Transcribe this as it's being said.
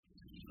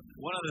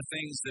One of the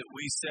things that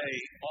we say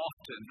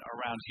often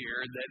around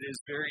here that is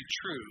very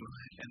true,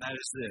 and that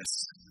is this: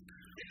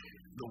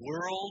 the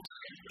world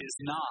is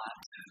not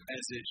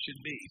as it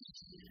should be.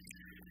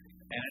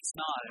 And it's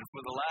not. And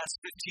for the last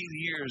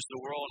 15 years,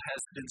 the world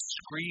has been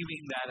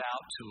screaming that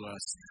out to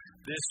us.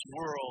 This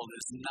world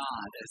is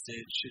not as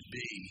it should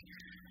be.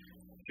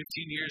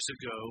 15 years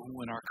ago,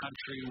 when our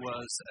country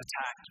was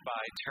attacked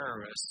by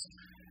terrorists,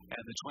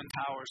 and the Twin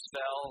Towers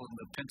fell and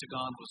the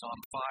Pentagon was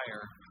on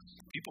fire,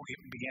 people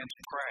began to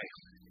pray.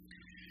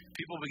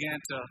 People began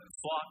to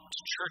flock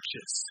to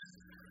churches.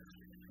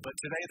 But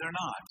today they're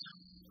not.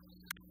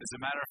 As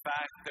a matter of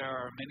fact, there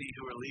are many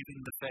who are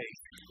leaving the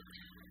faith.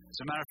 As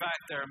a matter of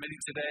fact, there are many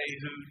today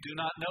who do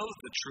not know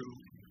the true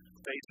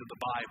faith of the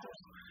Bible.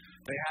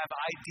 They have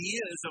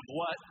ideas of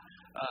what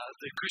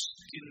the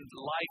Christian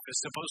life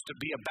is supposed to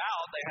be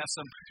about. They have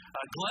some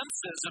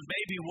glimpses of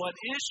maybe what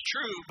is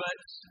true, but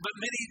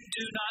many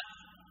do not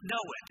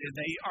know it, and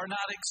they are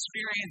not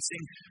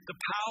experiencing the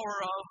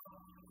power of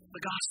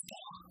the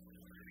gospel.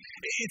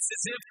 It's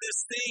as if this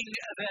thing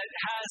that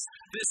has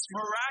this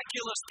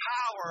miraculous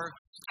power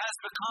has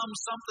become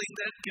something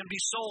that can be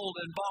sold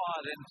and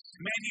bought and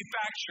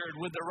manufactured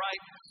with the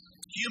right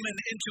human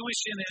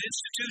intuition and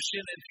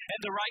institution and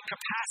the right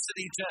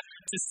capacity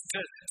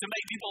to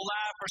make people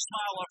laugh or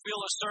smile or feel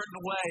a certain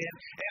way.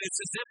 And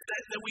it's as if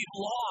that we've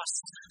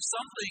lost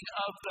something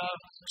of the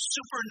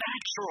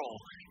supernatural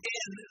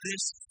in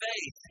this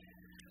faith.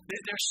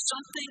 There's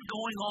something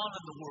going on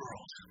in the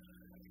world.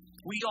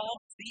 We all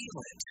feel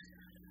it.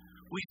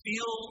 We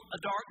feel a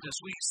darkness.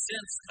 We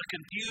sense a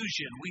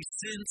confusion. We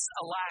sense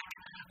a lack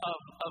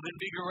of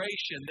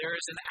invigoration. There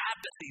is an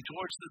apathy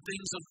towards the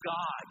things of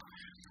God.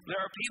 There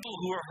are people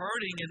who are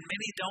hurting, and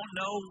many don't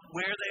know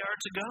where they are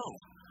to go.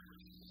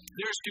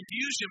 There's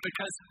confusion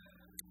because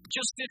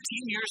just 15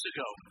 years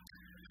ago,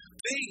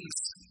 things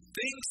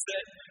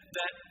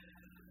that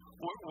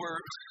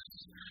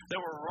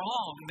were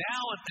wrong.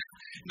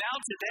 Now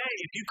today,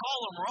 if you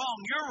call them wrong,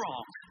 you're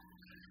wrong.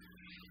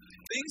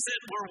 Things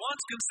that were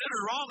once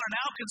considered wrong are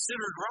now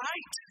considered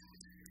right.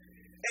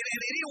 And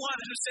anyone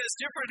who says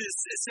different is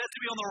said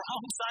to be on the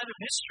wrong side of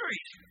history.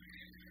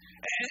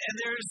 And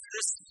there's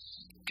this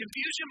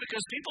confusion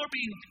because people are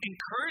being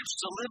encouraged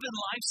to live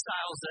in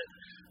lifestyles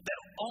that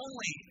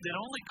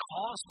only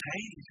cause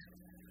pain,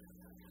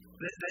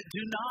 that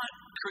do not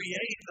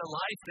create the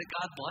life that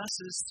God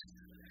blesses.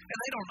 And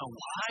they don't know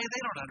why.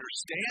 They don't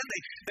understand.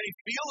 They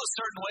feel a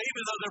certain way,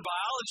 even though their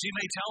biology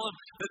may tell them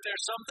that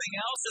there's something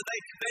else, and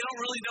they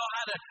don't really know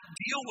how to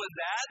deal with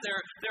that.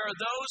 There are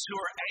those who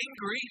are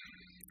angry,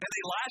 and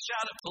they lash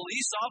out at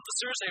police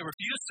officers. They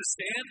refuse to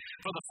stand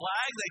for the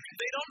flag.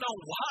 They don't know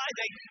why.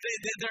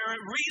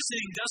 Their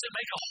reasoning doesn't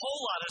make a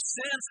whole lot of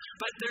sense,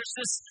 but there's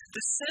this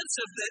sense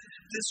of that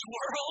this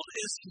world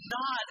is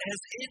not as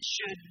it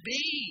should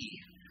be.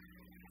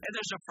 And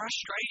there's a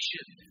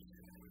frustration.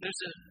 There's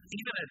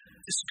even a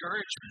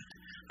discouragement.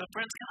 But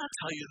friends, can I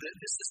tell you that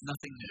this is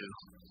nothing new?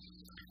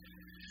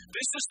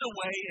 This is the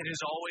way it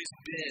has always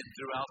been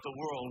throughout the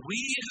world.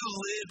 We who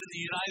live in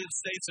the United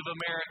States of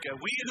America,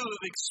 we who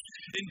have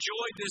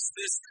enjoyed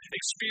this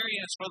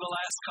experience for the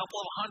last couple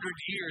of hundred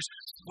years,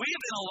 we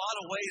have in a lot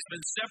of ways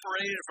been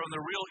separated from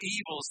the real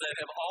evils that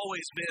have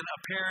always been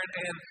apparent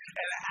and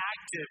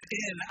active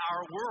in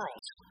our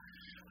world.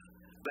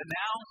 But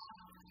now,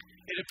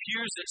 it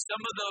appears that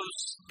some of those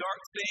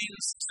dark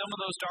things, some of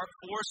those dark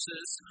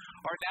forces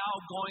are now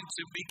going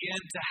to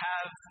begin to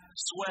have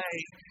sway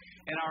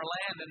in our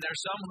land. And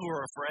there's some who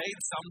are afraid,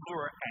 some who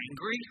are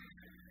angry.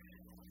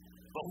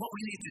 But what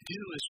we need to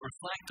do is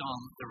reflect on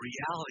the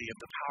reality of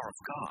the power of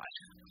God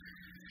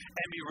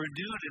and be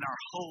renewed in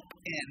our hope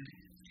in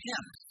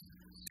Him.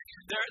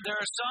 There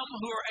are some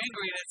who are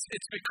angry, and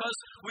it's because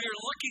we are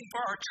looking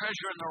for our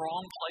treasure in the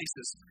wrong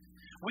places.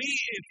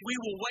 If we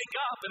will wake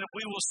up and if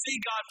we will see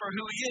God for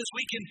who He is,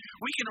 we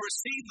can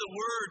receive the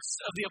words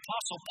of the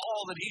Apostle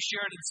Paul that he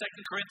shared in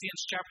 2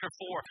 Corinthians chapter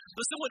 4.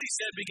 Listen to what he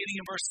said beginning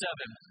in verse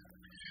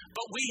 7.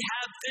 But we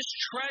have this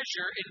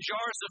treasure in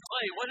jars of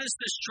clay. What is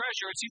this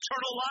treasure? It's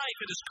eternal life.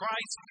 It is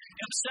Christ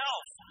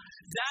Himself.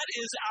 That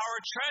is our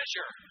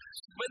treasure.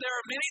 But there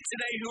are many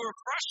today who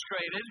are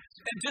frustrated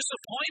and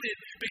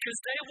disappointed because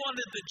they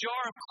wanted the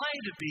jar of clay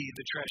to be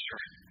the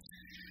treasure.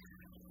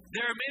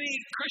 There are many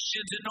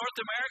Christians in North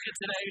America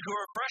today who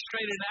are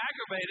frustrated and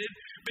aggravated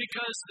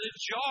because the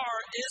jar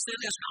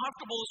isn't as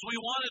comfortable as we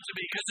want it to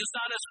be, because it's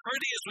not as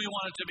pretty as we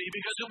want it to be,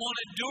 because it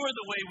won't endure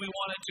the way we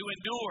want it to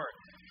endure.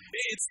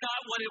 It's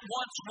not what it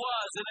once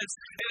was, and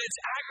it's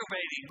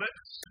aggravating.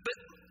 But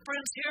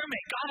friends, hear me.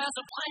 God has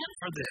a plan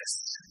for this.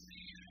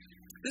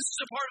 This is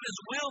a part of His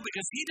will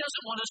because He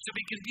doesn't want us to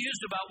be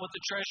confused about what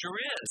the treasure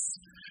is.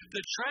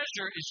 The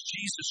treasure is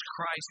Jesus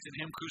Christ and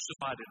Him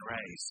crucified and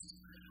raised.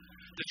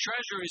 The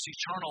treasure is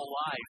eternal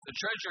life. The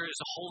treasure is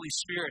the Holy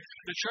Spirit.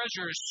 The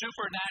treasure is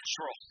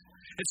supernatural.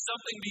 It's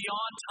something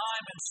beyond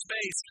time and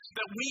space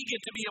that we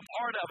get to be a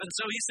part of. And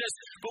so He says,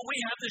 but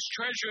we have this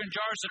treasure in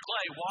jars of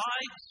clay. Why?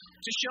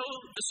 To show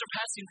the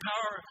surpassing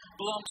power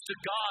belongs to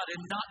God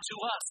and not to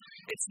us.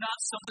 It's not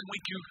something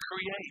we can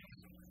create.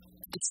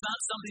 It's not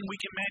something we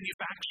can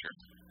manufacture.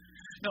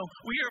 No,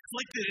 we are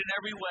afflicted in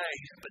every way,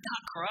 but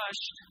not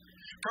crushed.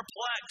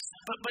 Perplexed,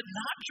 but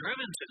not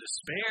driven to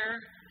despair.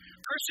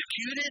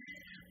 Persecuted,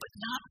 but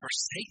not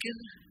forsaken.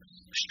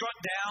 Struck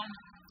down,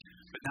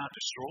 but not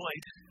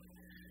destroyed.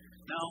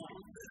 No,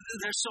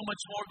 there's so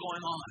much more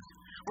going on.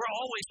 We're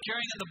always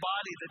carrying in the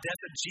body the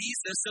death of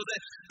Jesus so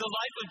that the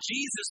life of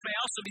Jesus may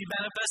also be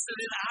manifested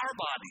in our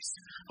bodies.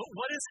 But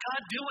what is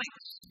God doing?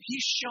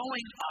 He's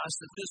showing us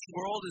that this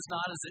world is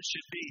not as it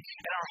should be,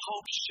 and our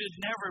hope should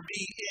never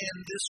be in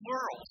this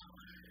world.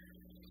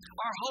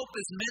 Our hope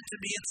is meant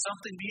to be in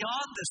something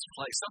beyond this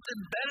place, something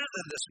better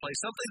than this place,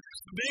 something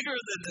bigger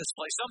than this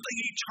place, something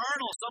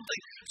eternal,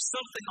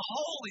 something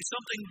holy,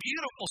 something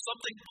beautiful,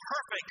 something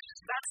perfect.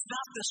 That's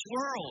not this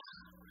world.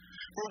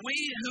 For we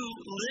who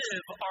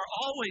live are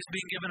always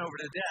being given over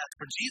to death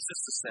for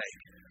Jesus'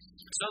 sake,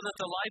 so that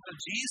the life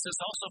of Jesus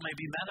also may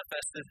be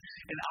manifested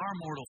in our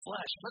mortal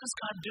flesh. What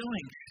is God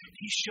doing?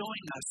 He's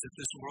showing us that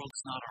this world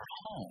is not our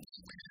home,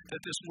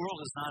 that this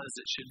world is not as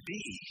it should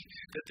be,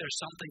 that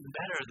there's something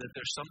better, that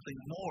there's something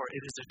more.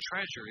 It is a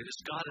treasure. It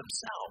is God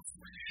Himself.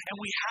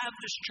 And we have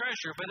this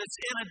treasure, but it's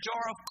in a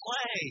jar of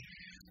clay.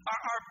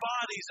 Our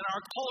bodies and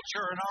our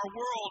culture and our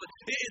world,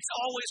 it's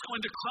always going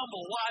to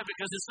crumble. Why?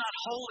 Because it's not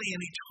holy and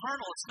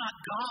eternal. It's not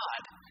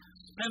God.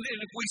 And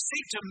if we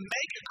seek to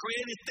make a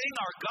created thing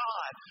our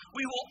God,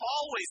 we will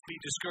always be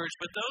discouraged.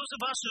 But those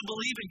of us who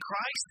believe in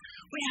Christ,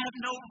 we have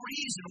no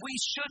reason. We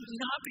should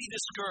not be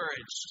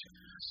discouraged.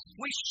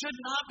 We should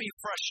not be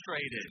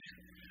frustrated.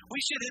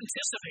 We should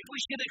anticipate,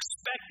 we should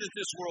expect that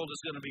this world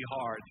is going to be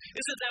hard.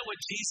 Isn't that what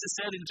Jesus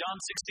said in John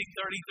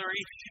 16:33?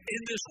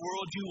 In this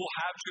world you will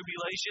have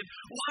tribulation.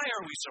 Why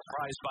are we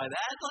surprised by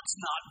that? Let's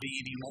not be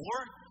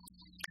anymore.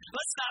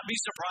 Let's not be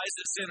surprised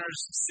that sinners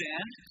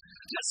sin.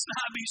 Let's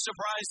not be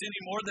surprised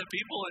anymore that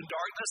people in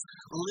darkness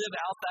live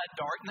out that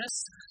darkness.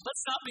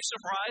 Let's not be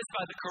surprised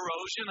by the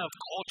corrosion of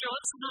culture.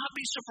 Let's not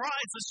be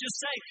surprised. Let's just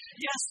say,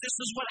 yes, this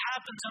is what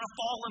happens in a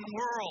fallen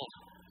world.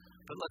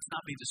 But let's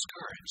not be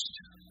discouraged.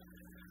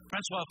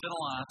 Francois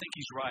Fenelon, I think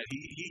he's right.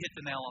 He hit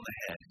the nail on the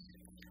head.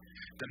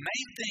 The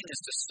main thing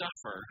is to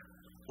suffer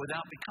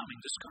without becoming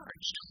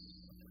discouraged.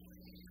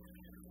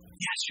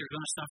 Yes, you're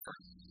going to suffer.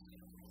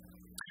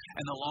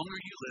 And the longer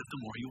you live,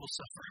 the more you will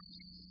suffer.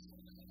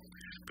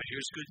 But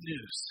here's good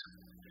news.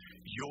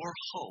 Your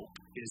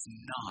hope is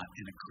not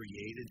in a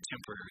created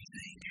temporary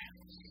thing.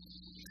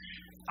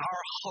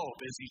 Our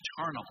hope is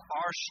eternal.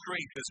 Our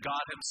strength is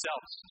God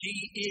Himself. He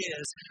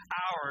is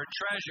our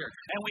treasure.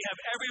 And we have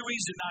every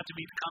reason not to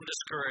become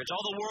discouraged.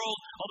 Although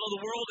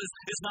the world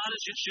is not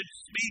as it should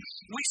be,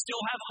 we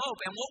still have hope.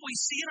 And what we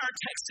see in our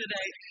text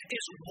today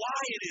is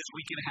why it is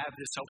we can have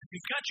this hope. If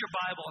you've got your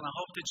Bible, and I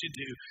hope that you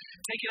do,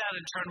 take it out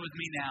and turn with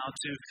me now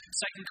to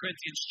 2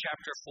 Corinthians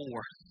chapter 4.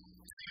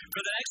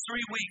 For the next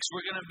 3 weeks,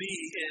 we're going to be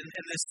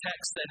in this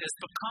text that has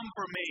become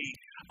for me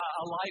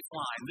a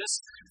lifeline. This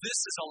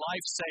is a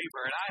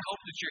lifesaver, and I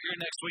hope that you're here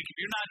next week. If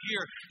you're not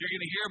here, you're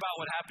going to hear about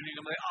what happened. You're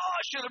going to be like, oh,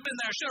 I should have been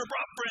there. I should have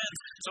brought friends.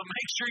 So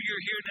make sure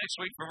you're here next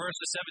week for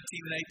verses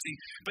 17 and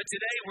 18. But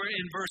today we're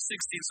in verse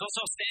 16. So let's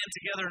all stand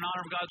together in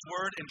honor of God's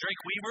word, and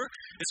Drake Weaver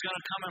is going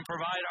to come and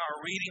provide our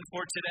reading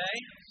for today.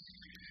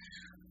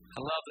 I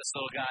love this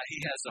little guy.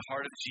 He has the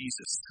heart of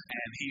Jesus,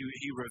 and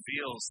he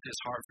reveals his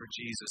heart for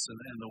Jesus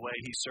and the way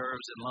he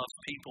serves and loves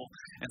people.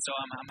 And so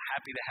I'm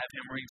happy to have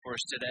him read for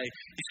us today.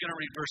 He's going to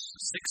read verse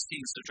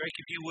 16. So Drake,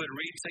 if you would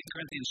read 2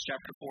 Corinthians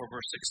chapter 4,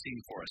 verse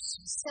 16 for us.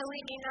 So we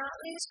do not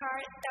lose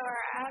heart, though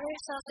our outer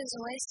self is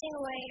wasting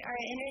away, our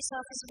inner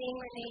self is being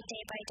renewed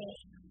day by day.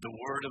 The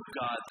word of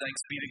God.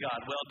 Thanks be to God.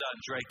 Well done,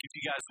 Drake. If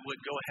you guys would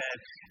go ahead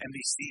and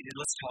be seated,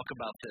 let's talk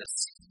about this.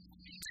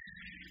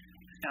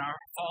 In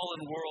our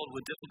fallen world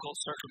with difficult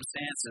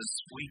circumstances,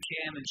 we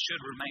can and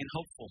should remain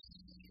hopeful.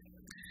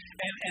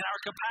 And our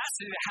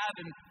capacity to have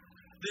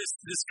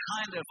this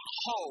kind of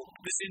hope,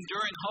 this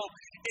enduring hope,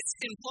 it's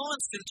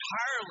influenced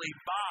entirely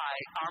by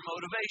our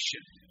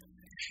motivation.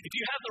 If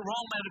you have the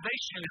wrong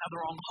motivation, you have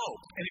the wrong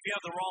hope. And if you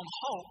have the wrong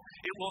hope,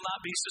 it will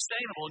not be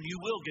sustainable and you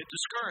will get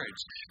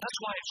discouraged.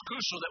 That's why it's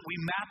crucial that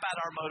we map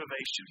out our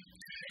motivation,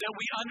 that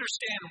we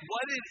understand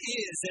what it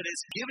is that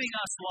is giving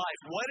us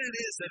life, what it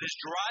is that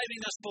is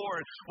driving us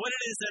forward, what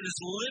it is that is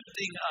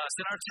lifting us.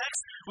 In our text,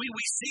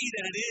 we see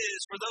that it is,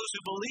 for those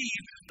who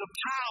believe, the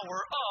power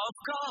of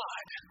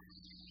God.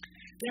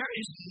 There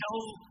is no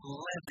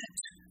limit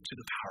to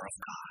the power of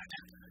God.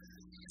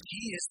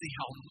 He is the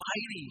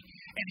Almighty,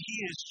 and He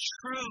is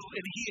true,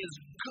 and He is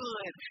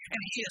good,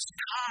 and He is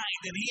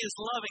kind, and He is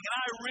loving. And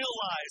I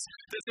realize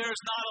that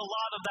there's not a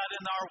lot of that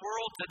in our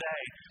world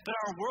today, but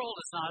our world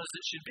is not as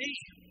it should be.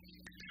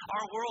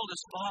 Our world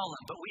is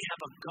fallen, but we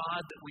have a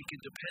God that we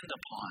can depend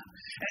upon.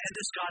 And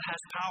this God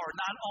has power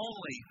not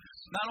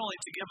only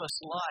to give us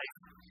life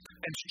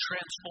and to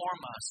transform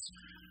us,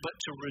 but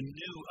to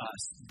renew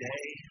us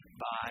day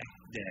by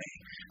day.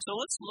 So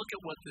let's look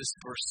at what this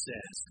verse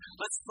says.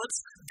 Let's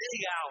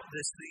dig out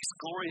these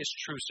glorious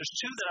truths. There's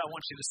two that I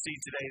want you to see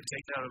today and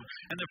take note of.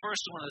 And the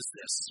first one is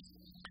this.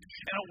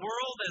 In a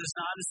world that is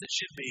not as it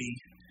should be,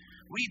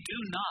 we do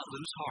not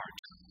lose heart.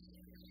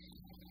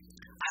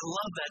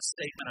 love that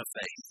statement of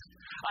faith.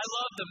 I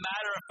love the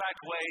matter-of-fact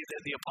way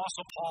that the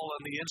Apostle Paul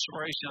and the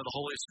inspiration of the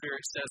Holy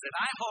Spirit says it.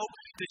 I hope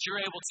that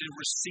you're able to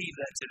receive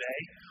that today.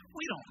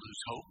 We don't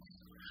lose hope.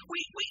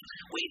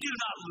 We do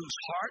not lose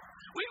heart.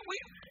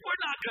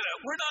 We're not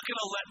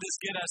gonna let this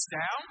get us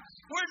down.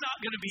 We're not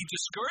gonna be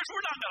discouraged.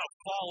 We're not gonna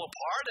fall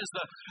apart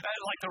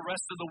like the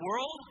rest of the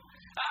world.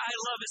 I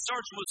love it.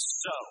 Starts with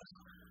so.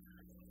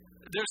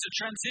 There's a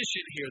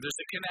transition here.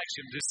 There's a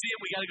connection. To see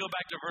it, we got to go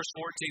back to verse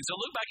 14. So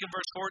look back at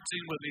verse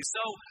 14 with me.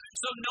 So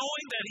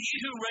knowing that he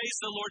who raised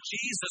the Lord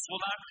Jesus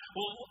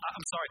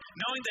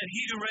knowing that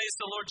he who raised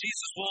the Lord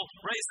Jesus will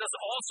raise us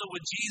also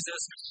with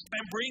Jesus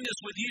and bring us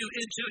with you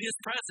into his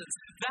presence.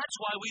 That's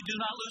why we do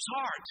not lose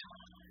heart.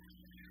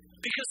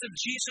 Because of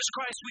Jesus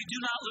Christ, we do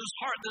not lose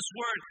heart. This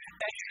word,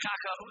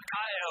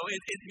 ekakaio,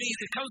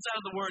 it comes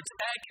out of the words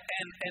ek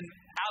and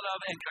out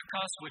of and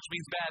kakos, which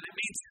means bad. It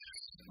means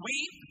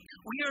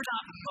we are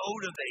not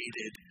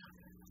motivated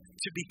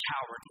to be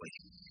cowardly.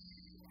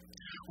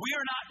 We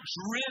are not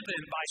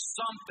driven by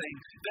something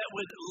that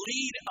would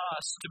lead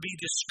us to be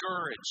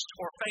discouraged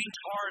or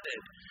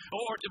faint-hearted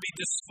or to be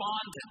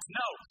despondent.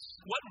 No,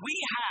 what we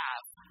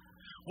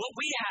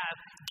have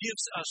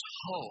gives us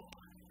hope.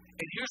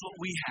 And here's what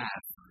we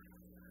have.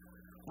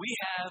 We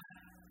have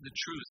the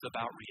truth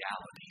about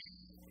reality.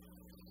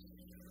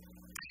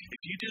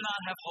 If you do not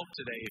have hope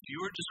today, if you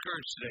are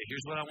discouraged today,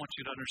 here's what I want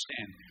you to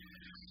understand.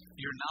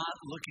 You're not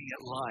looking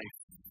at life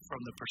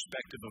from the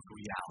perspective of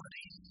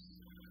reality.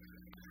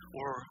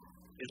 Or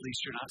at least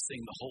you're not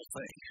seeing the whole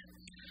thing.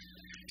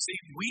 See,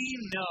 we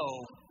know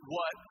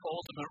what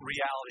ultimate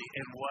reality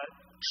and what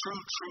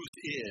true truth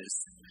is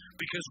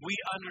because we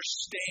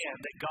understand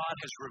that God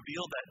has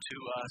revealed that to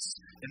us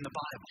in the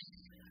Bible.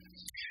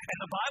 And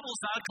the Bible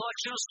is not a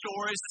collection of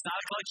stories. It's not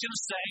a collection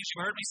of sayings.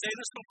 You've heard me say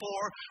this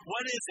before.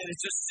 What is it?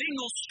 It's a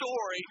single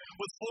story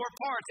with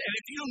 4 parts. And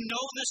if you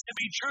know this to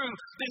be true,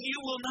 then you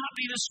will not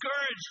be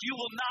discouraged. You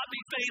will not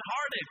be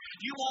faint-hearted.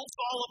 You won't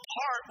fall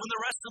apart when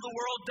the rest of the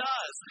world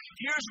does.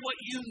 Here's what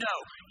you know.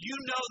 You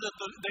know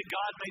that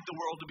God made the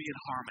world to be in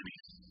harmony.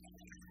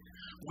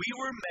 We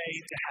were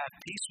made to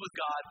have peace with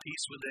God,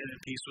 peace within,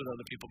 and peace with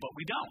other people, but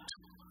we don't.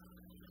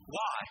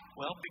 Why?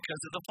 Well,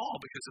 because of the fall,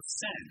 because of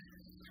sin.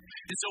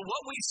 And so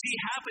what we see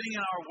happening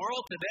in our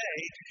world today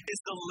is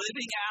the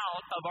living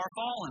out of our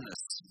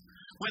fallenness.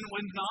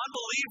 When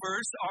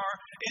non-believers are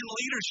in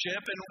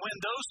leadership and when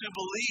those who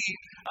believe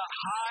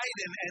hide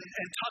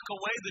and tuck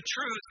away the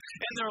truth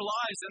in their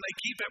lives and they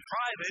keep it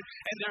private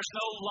and there's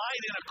no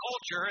light in a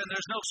culture and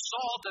there's no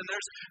salt and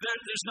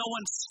there's no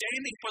one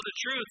standing for the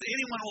truth,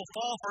 anyone will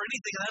fall for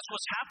anything. And that's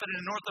what's happening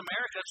in North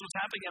America. That's what's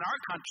happening in our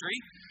country.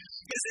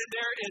 Is that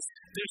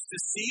there's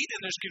deceit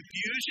and there's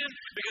confusion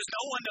because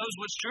no one knows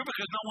what's true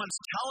because no one's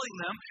telling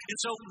them. And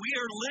so we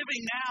are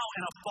living now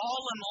in a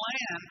fallen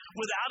land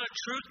without a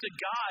truth to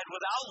guide,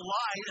 without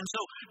light. And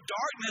so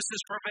darkness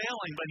is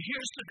prevailing. But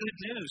here's the good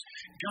news.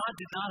 God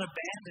did not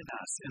abandon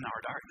us in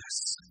our darkness.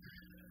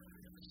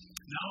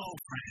 No,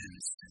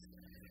 friends.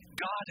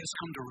 God has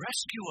come to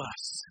rescue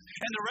us.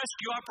 And the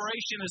rescue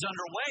operation is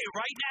underway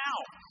right now.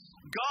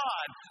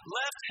 God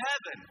left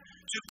heaven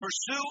to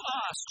pursue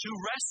us, to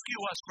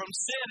rescue us from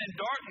sin and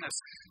darkness,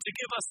 to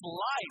give us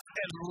life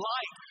and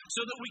light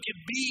so that we can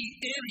be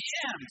in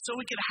Him, so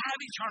we can have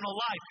eternal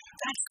life.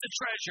 That's the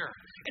treasure.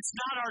 It's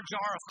not our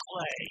jar of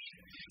clay.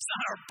 It's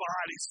not our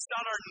bodies. It's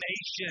not our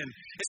nation.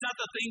 It's not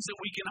the things that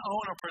we can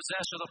own or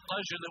possess or the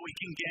pleasure that we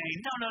can gain.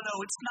 No.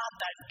 It's not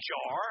that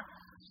jar.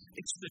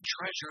 It's the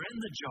treasure in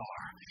the jar.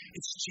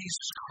 It's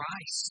Jesus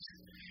Christ.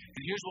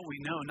 And here's what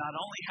we know. Not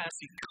only has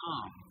He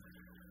come,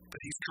 but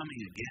He's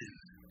coming again.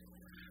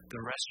 The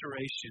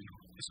restoration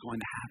is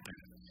going to happen.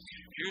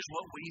 Here's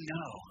what we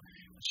know.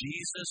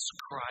 Jesus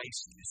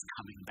Christ is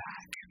coming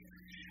back.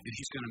 And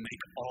He's going to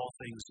make all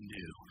things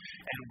new.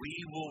 And we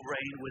will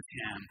reign with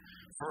Him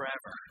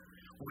forever.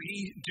 We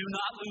do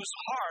not lose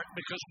heart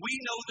because we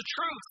know the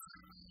truth.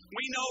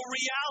 We know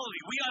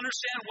reality. We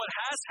understand what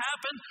has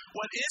happened,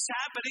 what is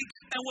happening,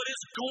 and what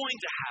is going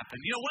to happen.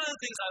 You know, one of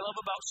the things I love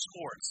about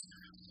sports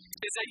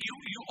is that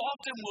you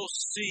often will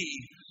see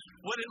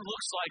what it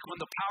looks like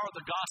when the power of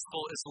the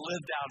gospel is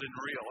lived out in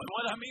real. And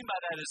what I mean by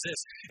that is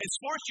this. In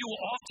sports, you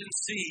will often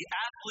see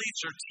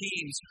athletes or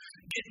teams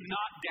get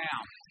knocked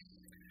down,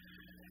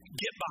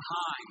 get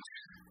behind,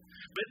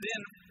 but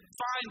then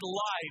find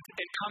life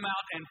and come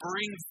out and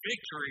bring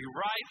victory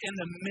right in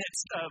the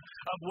midst of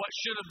what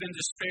should have been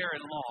despair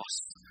and loss.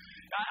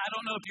 I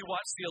don't know if you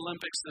watched the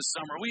Olympics this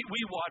summer.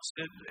 We watched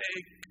it.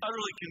 It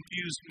utterly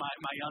confused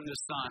my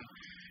youngest son.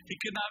 He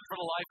could not for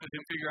the life of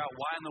him figure out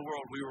why in the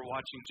world we were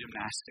watching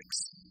gymnastics.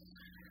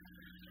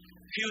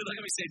 He would look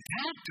at me and say,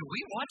 "Dad, do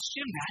we watch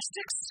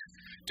gymnastics?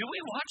 Do we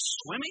watch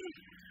swimming?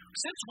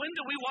 Since when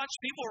do we watch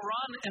people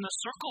run in a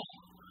circle?"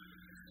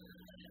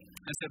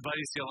 I said, "Buddy,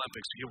 it's the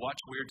Olympics. You watch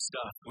weird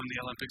stuff when the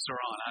Olympics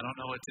are on. I don't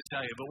know what to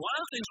tell you." But one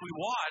of the things we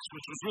watched,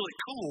 which was really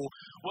cool,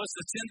 was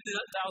the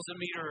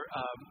 10,000-meter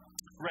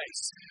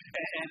race.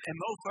 And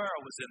Mo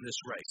Farah was in this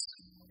race.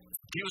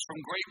 He was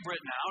from Great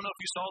Britain. I don't know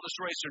if you saw this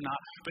race or not,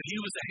 but he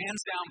was the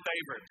hands-down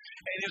favorite.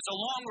 And it was a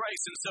long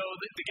race, and so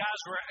the guys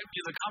were,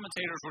 the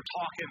commentators were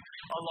talking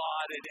a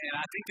lot, and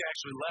I think they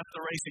actually left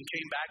the race and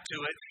came back to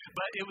it.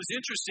 But it was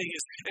interesting,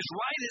 is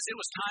right as it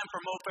was time for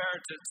Mo Farah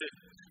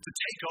to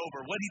take over,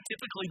 what he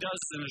typically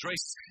does in his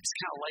race is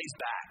kind of lays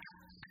back.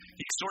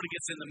 He sort of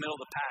gets in the middle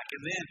of the pack,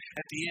 and then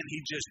at the end he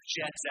just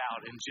jets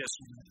out and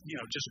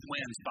just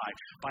wins by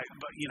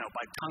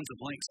tons of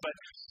lengths.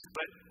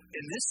 But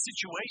in this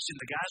situation,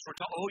 the guys were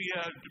told, "Oh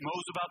yeah,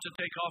 Mo's about to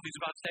take off. He's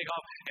about to take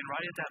off," and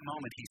right at that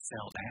moment he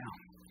fell down.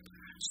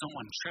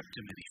 Someone tripped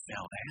him and he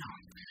fell down.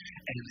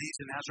 And these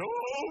announcers,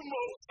 "Oh,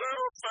 Mo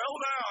Farah fell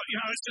down."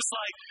 It's just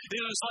like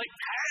it was like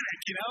panic.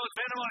 It's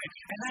pandemonium.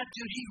 And that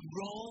dude, he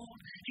rolled,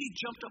 he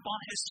jumped up on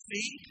his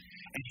feet,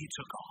 and he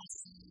took off.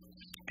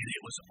 And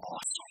it was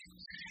awesome.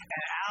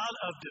 And out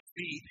of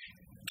defeat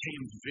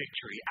came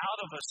victory. Out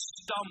of a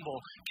stumble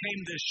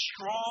came this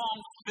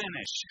strong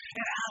finish.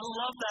 And I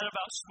love that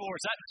about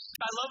sports.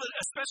 I love it,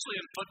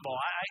 especially in football.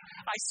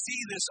 I see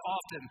this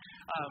often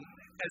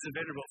as a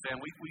Vanderbilt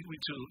fan. We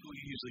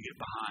usually get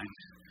behind.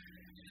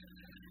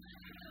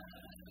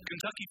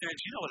 Kentucky fans,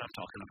 you know what I'm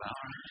talking about.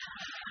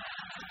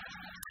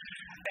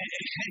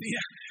 And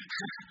yeah.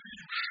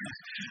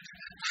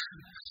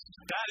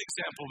 Bad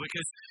example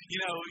because,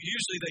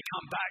 usually they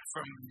come back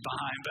from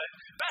behind. But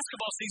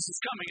basketball season's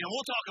coming, and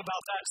we'll talk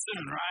about that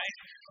soon, right?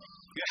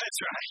 Yeah,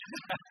 that's right.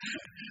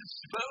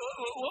 But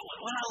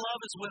what I love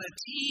is when a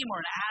team or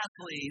an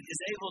athlete is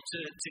able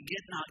to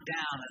get knocked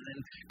down and then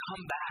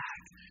come back.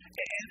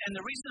 And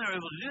the reason they're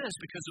able to do this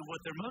is because of what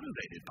they're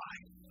motivated by.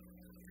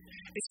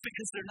 It's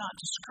because they're not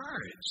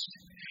discouraged.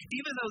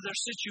 Even though their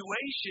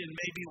situation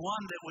may be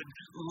one that would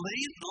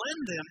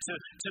lend them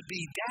to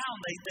be down,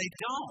 they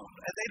don't.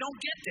 They don't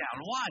get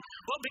down. Why?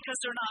 Well, because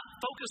they're not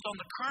focused on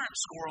the current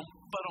score,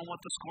 but on what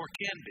the score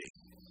can be.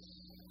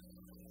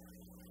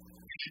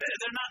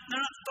 They're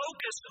not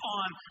focused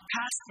on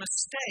past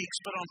mistakes,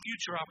 but on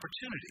future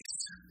opportunities.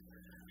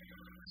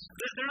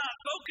 They're not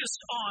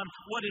focused on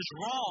what is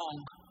wrong,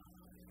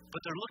 but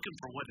they're looking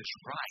for what is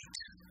right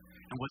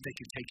and what they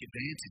can take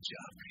advantage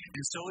of.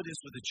 And so it is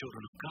with the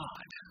children of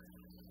God.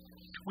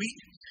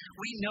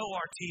 We know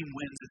our team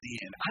wins at the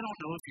end. I don't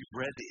know if you've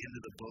read the end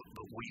of the book,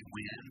 but we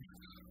win.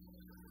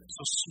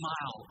 So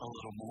smile a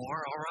little more,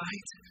 all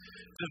right?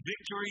 The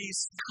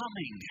victory's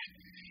coming.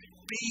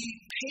 Be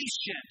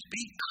patient.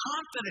 Be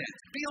confident.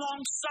 Be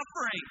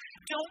long-suffering.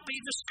 Don't be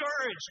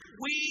discouraged.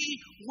 We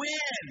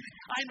win.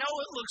 I know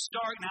it looks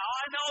dark now.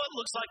 I know it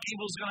looks like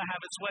evil's going to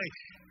have its way.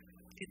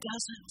 It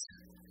doesn't.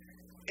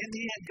 In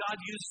the end, God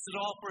uses it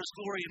all for His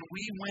glory, and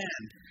we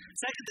win.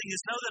 Second thing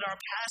is know that our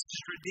past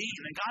is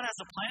redeemed, and God has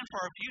a plan for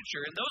our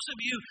future. And those of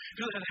you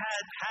who have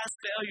had past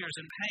failures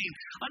and pain,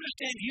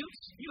 understand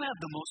you have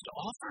the most to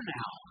offer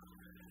now.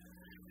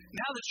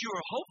 Now that you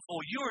are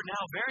hopeful, you are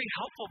now very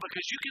helpful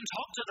because you can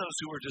talk to those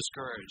who are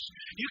discouraged.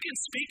 You can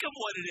speak of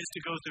what it is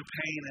to go through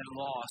pain and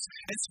loss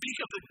and speak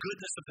of the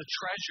goodness of the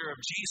treasure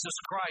of Jesus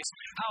Christ.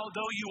 How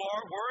though you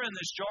were in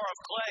this jar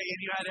of clay and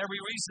you had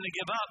every reason to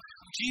give up,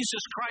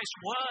 Jesus Christ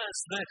was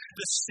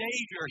the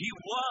Savior. He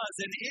was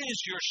and is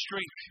your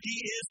strength. He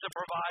is the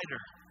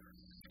provider.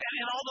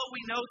 And although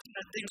we know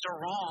that things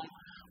are wrong,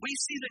 we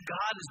see that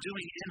God is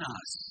doing in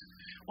us.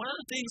 One of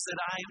the things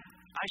that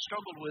I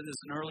struggled with as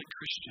an early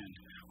Christian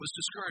was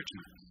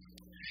discouragement.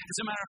 As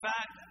a matter of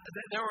fact,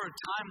 there were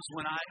times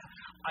when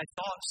I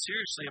thought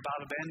seriously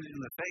about abandoning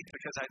the faith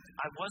because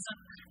I wasn't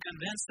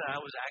convinced that I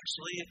was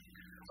actually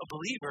a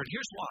believer. And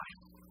here's why.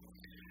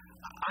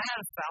 I had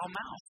a foul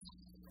mouth.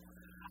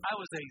 I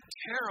was a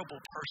terrible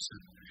person.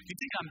 You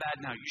think I'm bad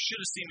now. You should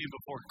have seen me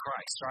before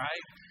Christ,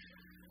 right?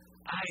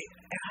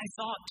 I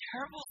thought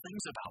terrible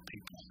things about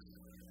people.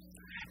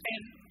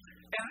 And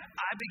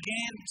I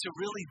began to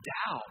really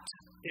doubt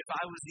if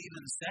I was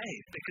even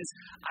saved because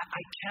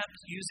I kept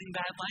using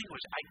bad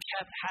language. I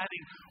kept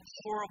having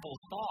horrible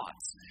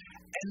thoughts.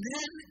 And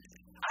then,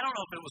 I don't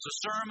know if it was a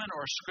sermon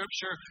or a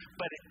scripture,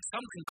 but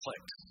something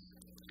clicked.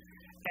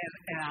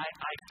 And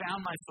I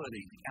found my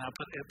footing, and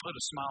it put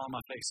a smile on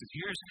my face. And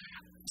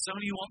some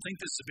of you won't think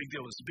this is a big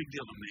deal. It's a big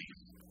deal to me.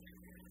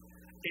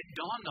 It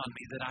dawned on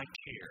me that I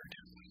cared.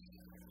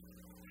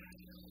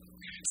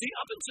 See,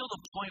 up until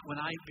the point when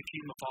I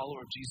became a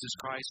follower of Jesus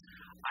Christ,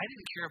 I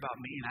didn't care about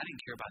me and I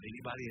didn't care about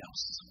anybody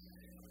else.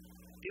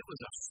 It was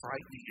a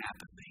frightening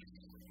apathy.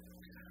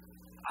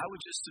 I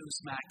would just soon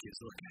smack you,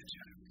 look at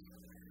you.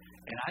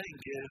 And I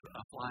didn't give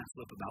a flying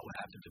flip about what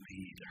happened to me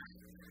either.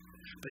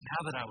 But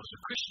now that I was a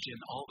Christian,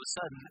 all of a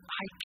sudden,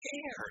 I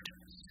cared.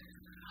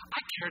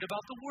 I cared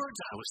about the words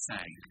I was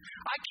saying.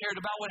 I cared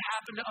about what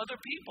happened to other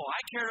people.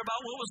 I cared about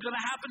what was going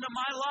to happen to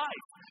my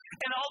life.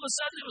 And all of a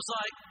sudden, it was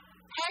like,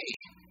 hey,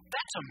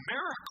 that's a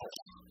miracle.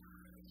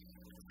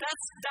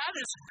 That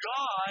is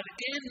God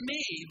in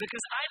me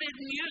because I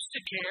didn't used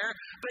to care,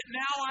 but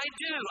now I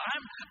do.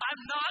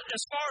 I'm not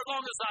as far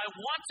along as I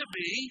want to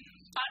be.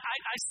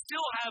 I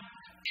still have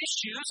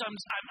issues.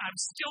 I'm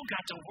still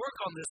got to work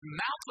on this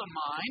mouth of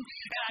mine,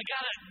 and I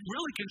got to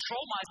really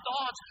control my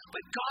thoughts.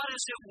 But God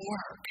is at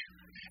work,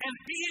 And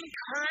be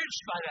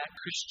encouraged by that,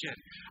 Christian.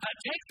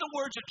 Take the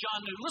words of John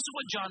Newton. Listen to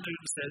what John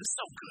Newton says. It's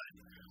so good.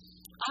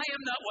 I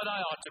am not what I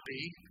ought to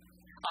be.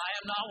 I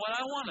am not what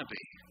I want to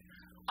be.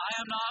 I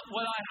am not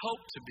what I hope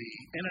to be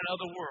in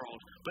another world.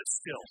 But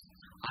still,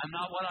 I'm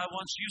not what I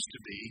once used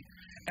to be.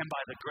 And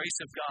by the grace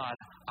of God,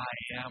 I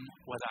am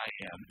what I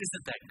am.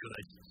 Isn't that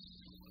good?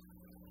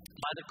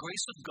 By the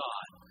grace of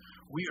God,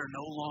 we are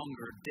no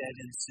longer dead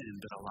in sin,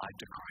 but alive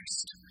to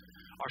Christ.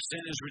 Our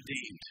sin is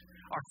redeemed.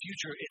 Our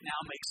future, it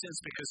now makes sense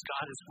because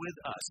God is with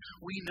us.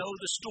 We know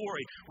the story.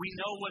 We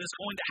know what is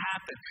going to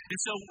happen. And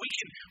so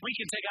we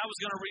can take, I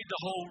was going to read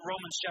the whole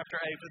Romans chapter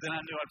 8, but then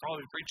I knew I'd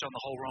probably preach on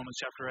the whole Romans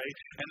chapter 8,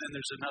 and then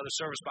there's another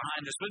service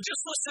behind us. But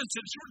just listen to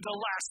the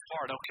last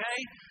part, okay?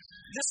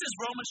 This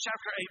is Romans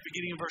chapter 8,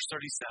 beginning in verse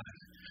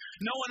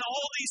 37. Knowing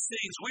all these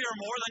things, we are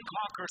more than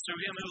conquerors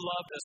through him who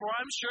loved us. For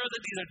I'm sure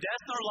that neither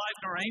death nor life,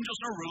 nor angels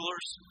nor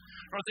rulers,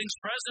 nor things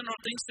present nor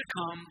things to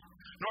come,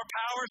 nor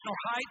powers, nor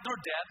height, nor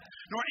depth,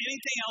 nor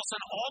anything else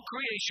in all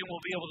creation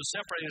will be able to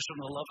separate us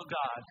from the love of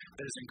God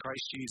that is in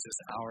Christ Jesus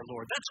our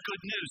Lord. That's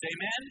good news,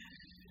 amen?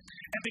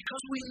 And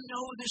because we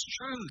know this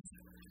truth,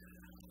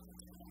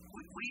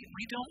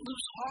 we don't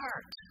lose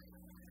heart.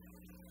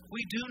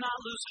 We do not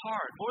lose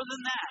heart. More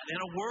than that, in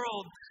a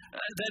world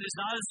that is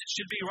not as it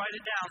should be, write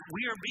it down,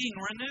 we are being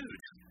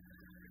renewed.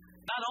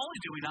 Not only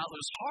do we not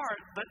lose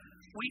heart, but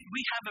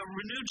we have a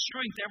renewed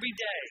strength every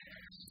day.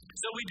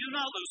 So we do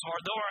not lose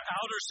heart. Though our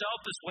outer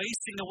self is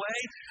wasting away,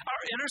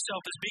 our inner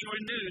self is being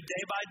renewed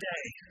day by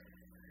day.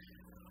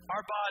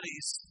 Our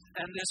bodies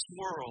and this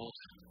world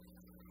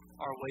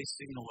are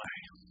wasting away.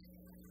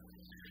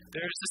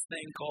 There's this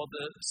thing called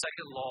the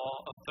second law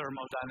of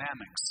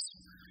thermodynamics.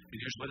 And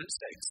here's what it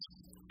states.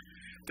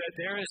 That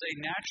there is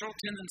a natural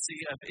tendency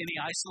of any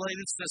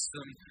isolated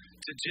system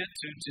to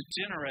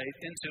degenerate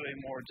into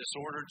a more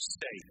disordered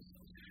state.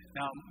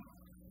 Now,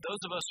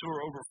 those of us who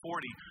are over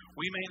 40,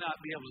 we may not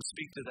be able to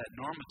speak to that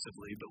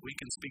normatively, but we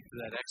can speak to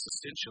that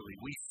existentially.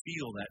 We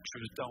feel that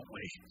truth, don't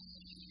we?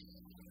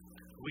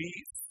 We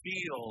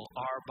feel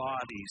our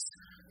bodies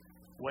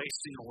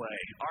wasting away.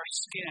 Our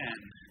skin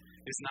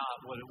is not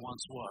what it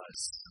once was.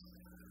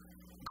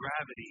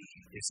 Gravity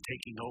is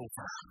taking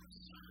over.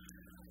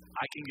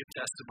 I can give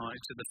testimony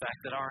to the fact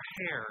that our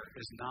hair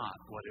is not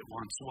what it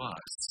once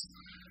was.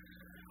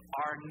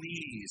 Our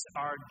knees,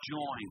 our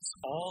joints,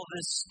 all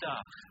this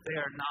stuff, they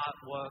are not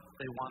what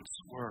they once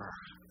were.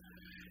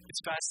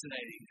 It's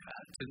fascinating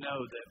to know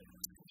that,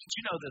 did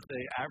you know that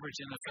the average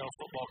NFL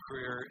football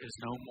career is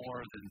no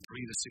more than 3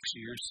 to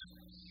 6 years?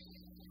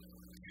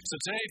 So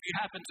today, if you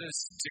happen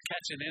to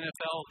catch an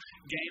NFL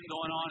game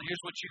going on,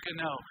 here's what you can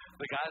know.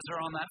 The guys that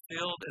are on that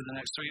field in the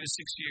next 3 to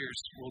 6 years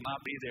will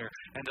not be there.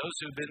 And those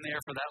who have been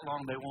there for that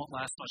long, they won't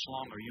last much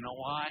longer. You know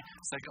why?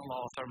 Second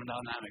law of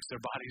thermodynamics.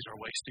 Their bodies are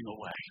wasting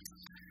away.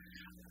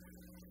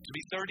 To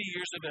be 30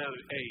 years of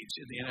age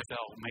in the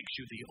NFL makes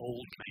you the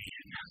old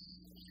man.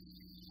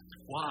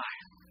 Why?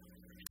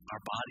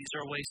 Our bodies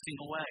are wasting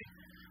away.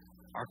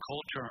 Our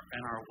culture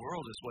and our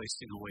world is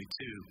wasting away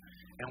too.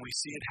 And we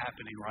see it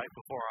happening right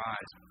before our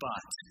eyes.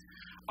 But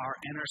our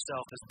inner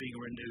self is being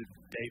renewed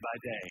day by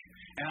day.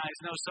 And I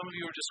know some of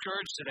you are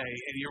discouraged today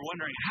and you're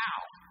wondering how.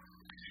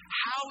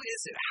 How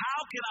is it? How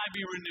can I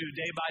be renewed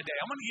day by day?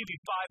 I'm going to give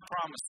you 5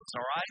 promises,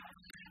 all right?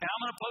 And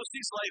I'm going to post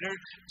these later.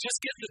 Just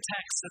get the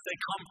text that they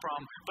come from,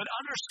 but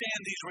understand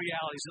these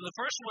realities. And the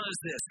first one is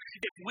this.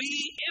 If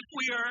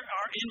we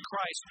are in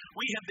Christ,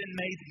 we have been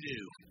made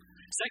new.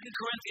 2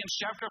 Corinthians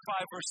chapter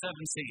 5, verse 17.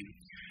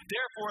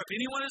 Therefore, if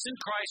anyone is in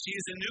Christ, he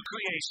is a new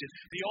creation.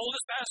 The old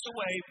has passed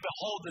away,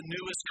 behold, the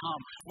new has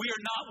come. We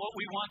are not what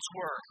we once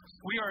were.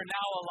 We are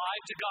now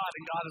alive to God,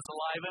 and God is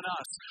alive in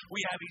us.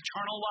 We have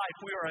eternal life.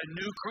 We are a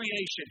new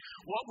creation.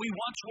 What we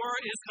once were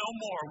is no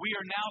more. We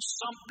are now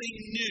something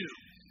new,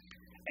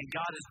 and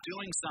God is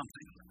doing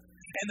something.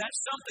 And that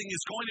something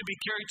is going to be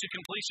carried to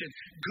completion.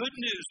 Good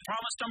news.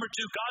 Promise number 2,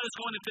 God is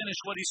going to finish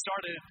what he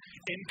started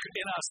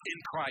in us in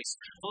Christ.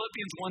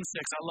 Philippians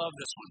 1:6. I love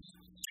this one.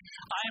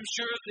 I am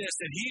sure of this,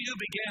 that he who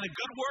began a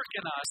good work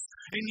in us,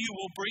 and you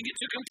will bring it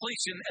to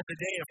completion at the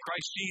day of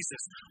Christ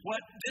Jesus.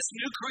 What this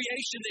new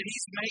creation that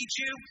he's made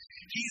you,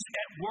 he's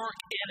at work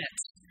in it.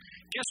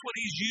 Guess what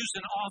he's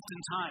using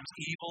oftentimes?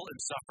 Evil and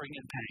suffering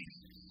and pain.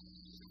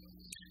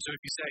 So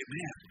if you say,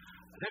 man,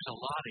 there's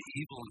a lot of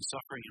evil and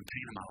suffering and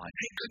pain in my life.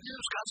 Hey, good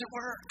news, God's at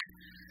work.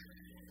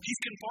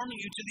 He's conforming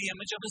you to the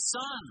image of his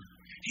Son.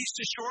 He's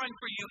destroying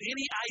for you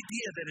any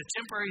idea that a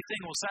temporary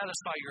thing will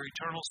satisfy your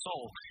eternal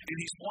soul. And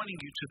he's pointing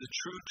you to the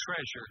true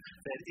treasure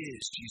that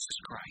is Jesus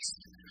Christ.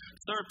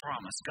 Third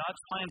promise,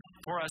 God's plan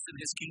for us in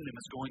his kingdom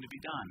is going to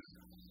be done.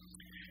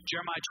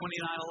 Jeremiah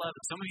 29:11.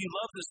 Some of you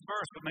love this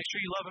verse, but make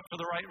sure you love it for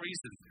the right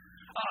reason.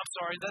 Oh, I'm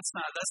sorry, that's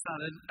not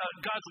it.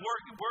 God's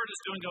word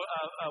is doing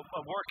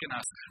a work in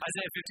us.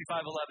 Isaiah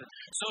 55:11.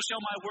 So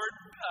shall my word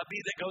be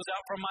that goes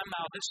out from my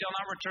mouth. It shall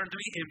not return to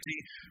me empty.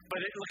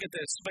 But look at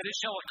this. But it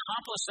shall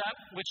accomplish that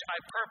which I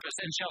purpose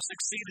and shall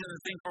succeed in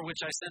the thing for which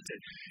I sent it.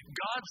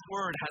 God's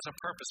word has a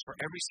purpose for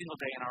every single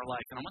day in our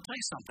life. And I'm going to tell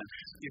you something.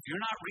 If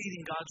you're not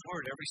reading God's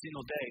word every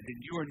single day, then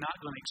you are not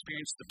going to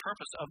experience the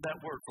purpose of that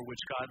word for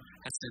which God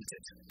has sent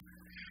it.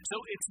 So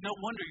it's no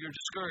wonder you're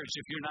discouraged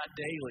if you're not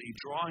daily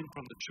drawing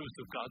from the truth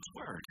of God's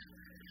word.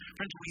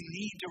 Friends, we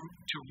need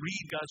to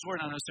read God's word.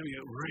 I know some of you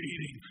are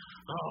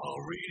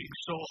reading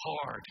so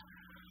hard.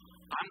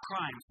 I'm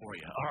crying for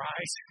you, all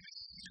right?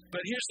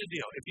 But here's the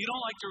deal. If you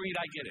don't like to read,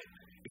 I get it.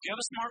 If you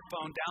have a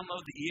smartphone,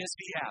 download the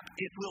ESV app.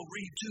 It will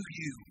read to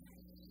you.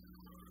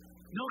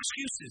 No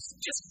excuses.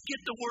 Just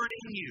get the word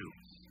in you.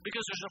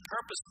 Because there's a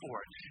purpose for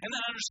it. And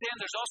then understand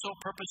there's also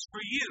a purpose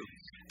for you.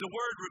 The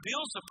word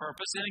reveals the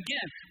purpose. And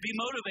again, be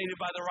motivated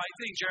by the right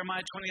thing.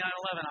 Jeremiah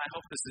 29:11. I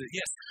hope this is it.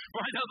 Yes. For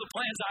I know the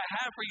plans I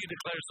have for you,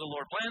 declares the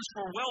Lord. Plans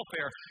for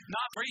welfare,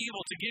 not for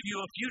evil, to give you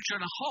a future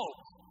and a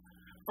hope.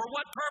 For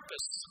what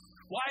purpose?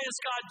 Why is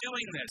God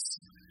doing this?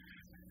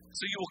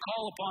 So you will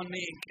call upon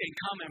me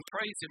and come and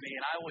pray to me,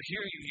 and I will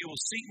hear you. You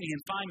will seek me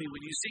and find me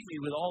when you seek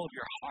me with all of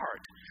your heart.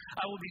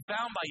 I will be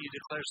found by you,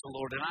 declares the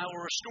Lord, and I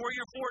will restore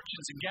your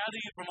fortunes and gather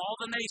you from all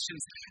the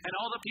nations and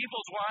all the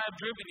peoples where I have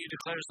driven you,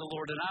 declares the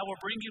Lord, and I will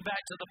bring you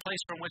back to the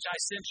place from which I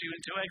sent you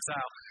into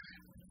exile.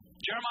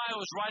 Jeremiah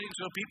was writing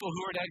to a people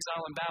who were in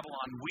exile in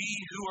Babylon. We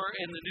who are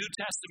in the New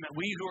Testament,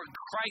 we who are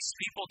Christ's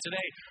people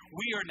today,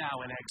 we are now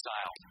in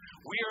exile.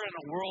 We are in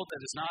a world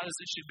that is not as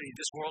it should be.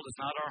 This world is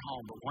not our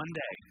home, but one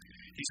day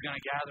He's going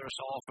to gather us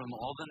all from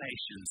all the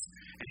nations,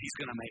 and He's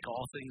going to make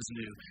all things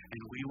new, and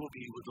we will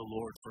be with the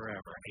Lord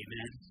forever.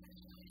 Amen.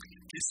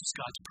 This is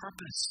God's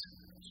purpose.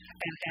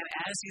 And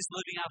as He's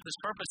living out this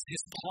purpose,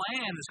 His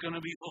plan is going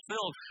to be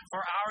fulfilled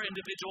for our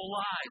individual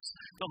lives.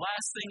 The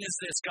last thing is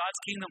this: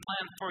 God's kingdom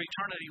plan for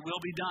eternity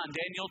will be done.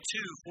 Daniel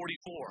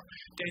 2:44.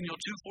 Daniel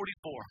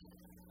 2:44.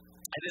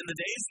 And in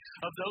the days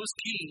of those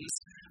kings,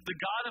 the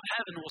God of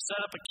heaven will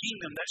set up a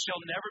kingdom that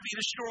shall never be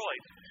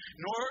destroyed,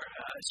 nor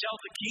shall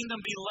the kingdom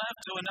be left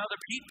to another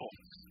people.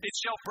 It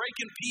shall break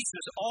in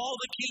pieces all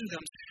the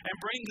kingdoms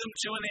and bring them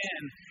to an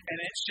end, and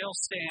it shall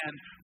stand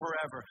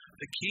forever.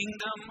 The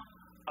kingdom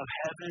of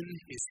heaven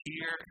is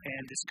here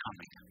and is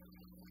coming.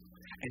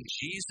 And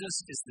Jesus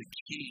is the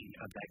king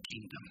of that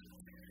kingdom.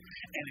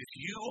 And if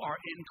you are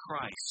in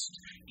Christ,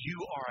 you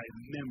are a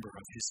member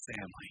of His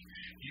family.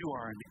 You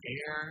are an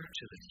heir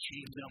to the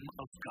kingdom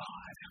of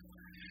God.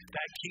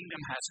 That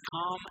kingdom has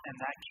come and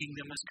that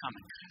kingdom is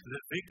coming.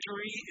 The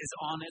victory is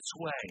on its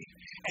way.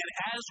 And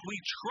as we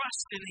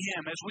trust in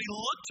Him, as we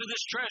look to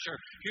this treasure,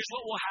 here's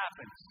what will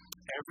happen.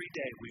 Every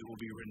day we will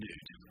be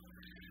renewed.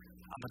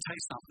 I'm going to tell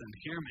you something.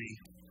 Hear me.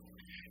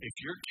 If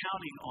you're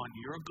counting on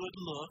your good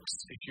looks,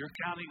 if you're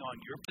counting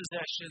on your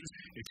possessions,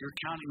 if you're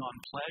counting on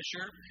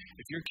pleasure,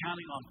 if you're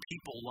counting on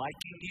people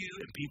liking you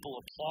and people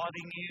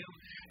applauding you,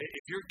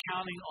 if you're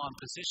counting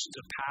on positions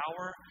of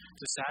power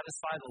to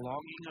satisfy the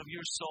longing of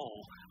your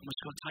soul, I'm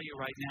just going to tell you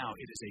right now,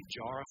 it is a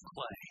jar of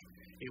clay.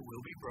 It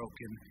will be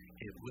broken.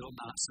 It will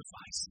not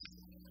suffice.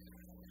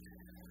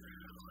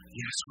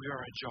 Yes, we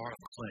are a jar of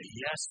clay.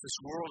 Yes, this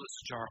world is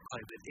a jar of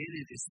clay, but in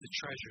it is the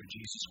treasure,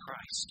 Jesus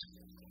Christ.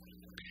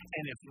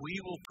 And if we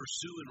will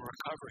pursue and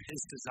recover His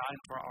design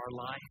for our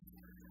life,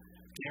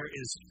 there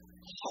is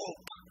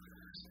hope.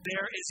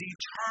 There is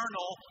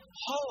eternal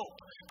hope.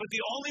 But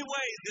the only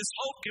way this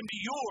hope can be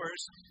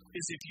yours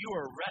is if you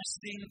are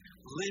resting,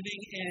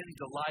 living in,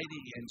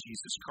 delighting in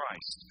Jesus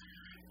Christ.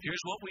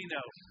 Here's what we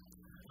know.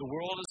 The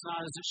world is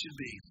not as it should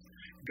be.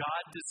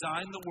 God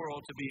designed the world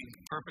to be in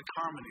perfect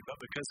harmony,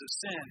 but because of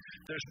sin,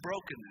 there's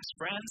brokenness.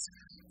 Friends,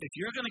 if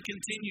you're going to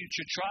continue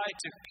to try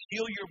to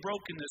heal your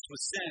brokenness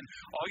with sin,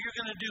 all you're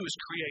going to do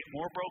is create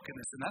more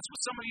brokenness, and that's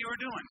what some of you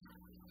are doing.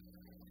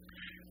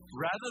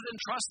 Rather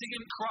than trusting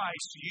in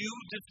Christ, you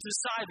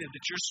decided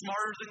that you're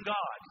smarter than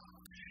God,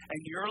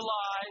 and your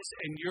lies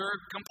and your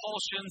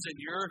compulsions and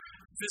your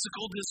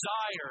physical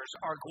desires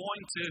are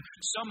going to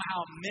somehow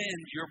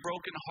mend your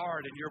broken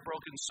heart and your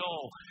broken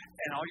soul.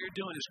 And all you're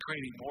doing is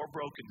creating more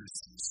brokenness.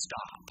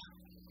 Stop.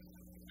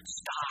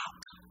 Stop.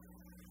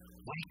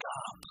 Wake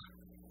up.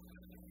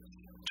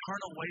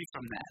 Turn away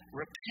from that.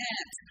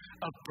 Repent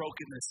of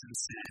brokenness and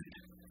sin.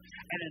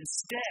 And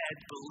instead,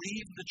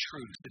 believe the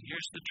truth. And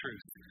here's the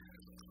truth.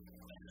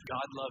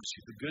 God loves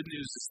you. The good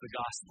news is the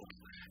gospel.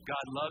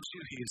 God loves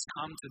you. He has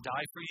come to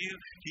die for you.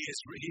 He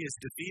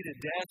has defeated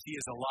death. He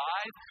is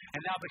alive.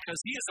 And now because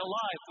He is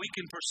alive, we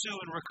can pursue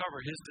and recover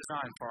His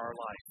design for our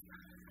life.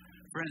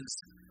 Friends,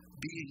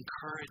 be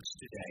encouraged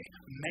today.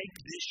 Make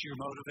this your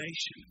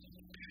motivation.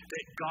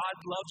 That God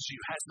loves you,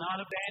 has not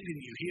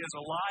abandoned you. He is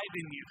alive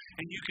in you,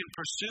 and you can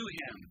pursue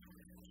Him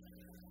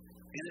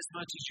in as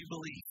much as you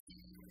believe.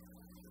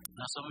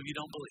 Now, some of you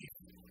don't believe.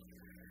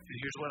 And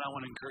here's what I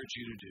want to encourage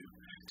you to do.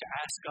 To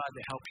ask God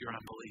to help your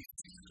unbelief.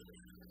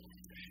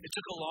 It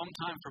took a long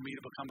time for me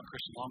to become a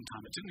Christian, long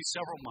time. It took me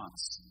several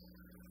months.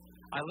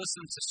 I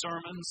listened to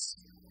sermons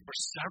for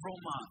several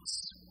months,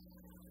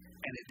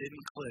 and it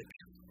didn't click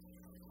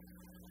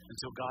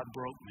until God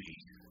broke me.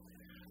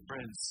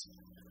 Friends,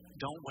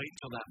 don't wait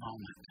till that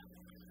moment.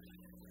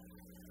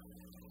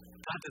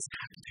 God doesn't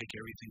have to take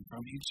everything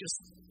from you. Just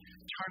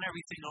turn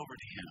everything over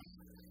to Him.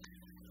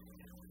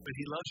 But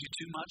He loves you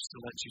too much to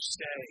let you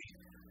stay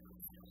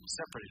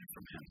separated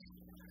from Him.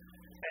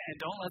 And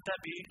don't let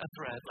that be a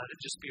threat. Let it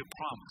just be a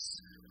promise.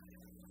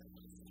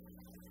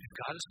 If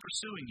God is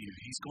pursuing you,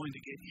 He's going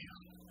to get you.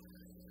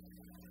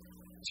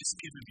 Just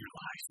give Him your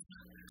life.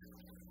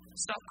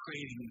 Stop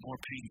creating more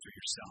pain for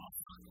yourself.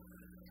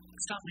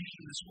 Stop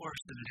making this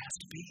worse than it has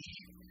to be.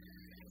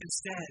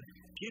 Instead,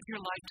 give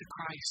your life to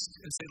Christ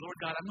and say, Lord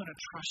God, I'm going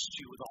to trust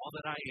you with all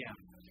that I am.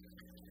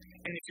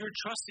 And if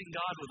you're trusting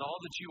God with all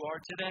that you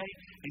are today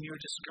and you're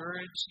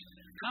discouraged,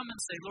 come and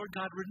say, Lord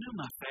God, renew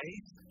my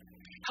faith.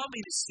 Help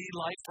me to see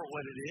life for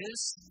what it is.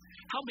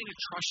 Help me to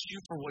trust you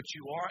for what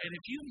you are. And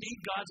if you need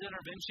God's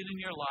intervention in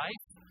your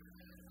life,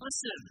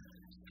 listen,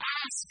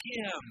 ask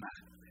Him.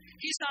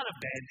 He's not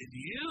abandoned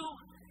you.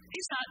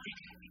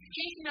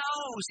 He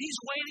knows. He's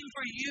waiting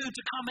for you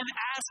to come and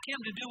ask Him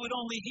to do what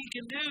only He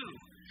can do,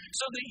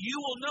 so that you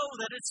will know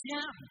that it's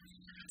Him,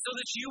 so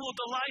that you will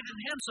delight in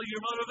Him, so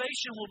your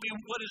motivation will be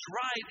what is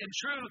right and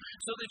true,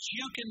 so that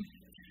you can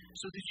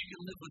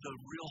live with a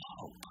real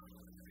hope.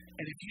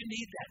 And if you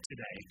need that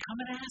today, come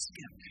and ask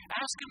Him.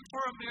 Ask Him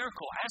for a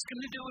miracle. Ask Him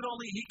to do what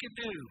only He can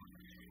do.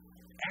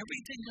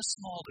 Everything is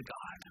small to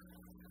God.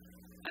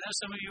 I know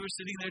some of you are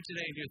sitting there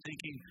today and you're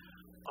thinking,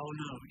 oh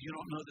no, you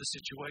don't know the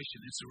situation.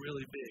 It's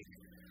really big.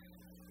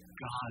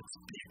 God's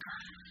bigger.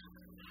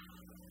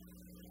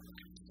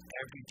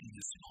 Everything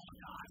is small to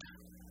God.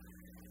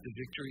 The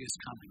victory is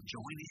coming.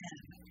 Join in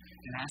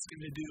and ask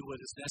Him to do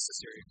what is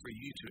necessary for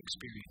you to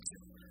experience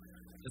it.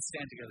 Let's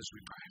stand together as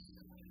we pray.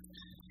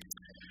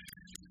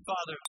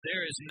 Father,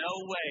 there is no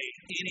way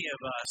any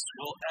of us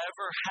will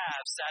ever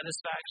have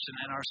satisfaction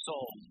in our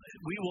soul.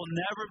 We will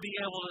never be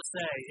able to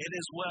say it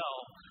is well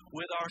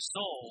with our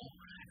soul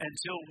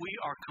until we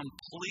are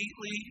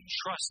completely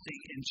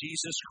trusting in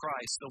Jesus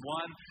Christ, the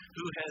one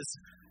who has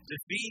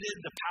defeated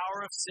the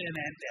power of sin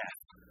and death.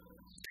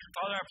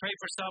 Father, I pray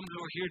for some who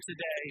are here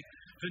today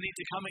who need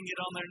to come and get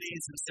on their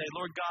knees and say,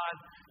 Lord God,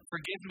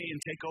 forgive me and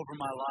take over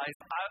my life.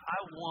 I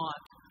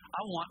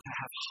want to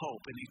have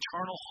hope, an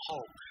eternal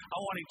hope. I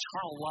want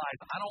eternal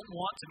life. I don't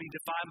want to be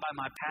defined by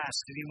my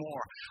past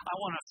anymore. I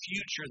want a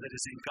future that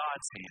is in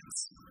God's hands.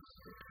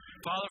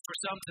 Father, for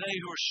some today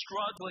who are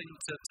struggling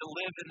to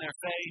live in their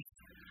faith,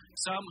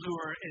 some who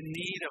are in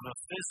need of a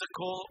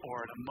physical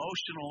or an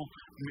emotional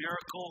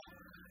miracle,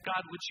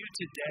 God, would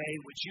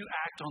you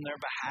act on their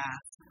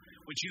behalf?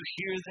 Would you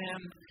hear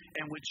them?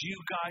 And would you,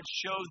 God,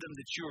 show them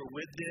that you are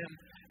with them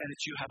and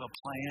that you have a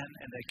plan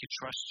and they can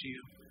trust you?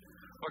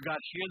 Lord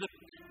God, hear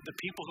the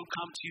people who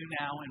come to you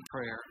now in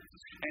prayer,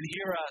 and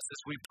hear us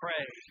as we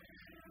pray,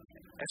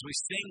 as we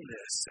sing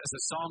this as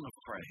a song of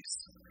praise.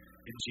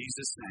 In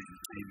Jesus' name,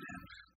 amen.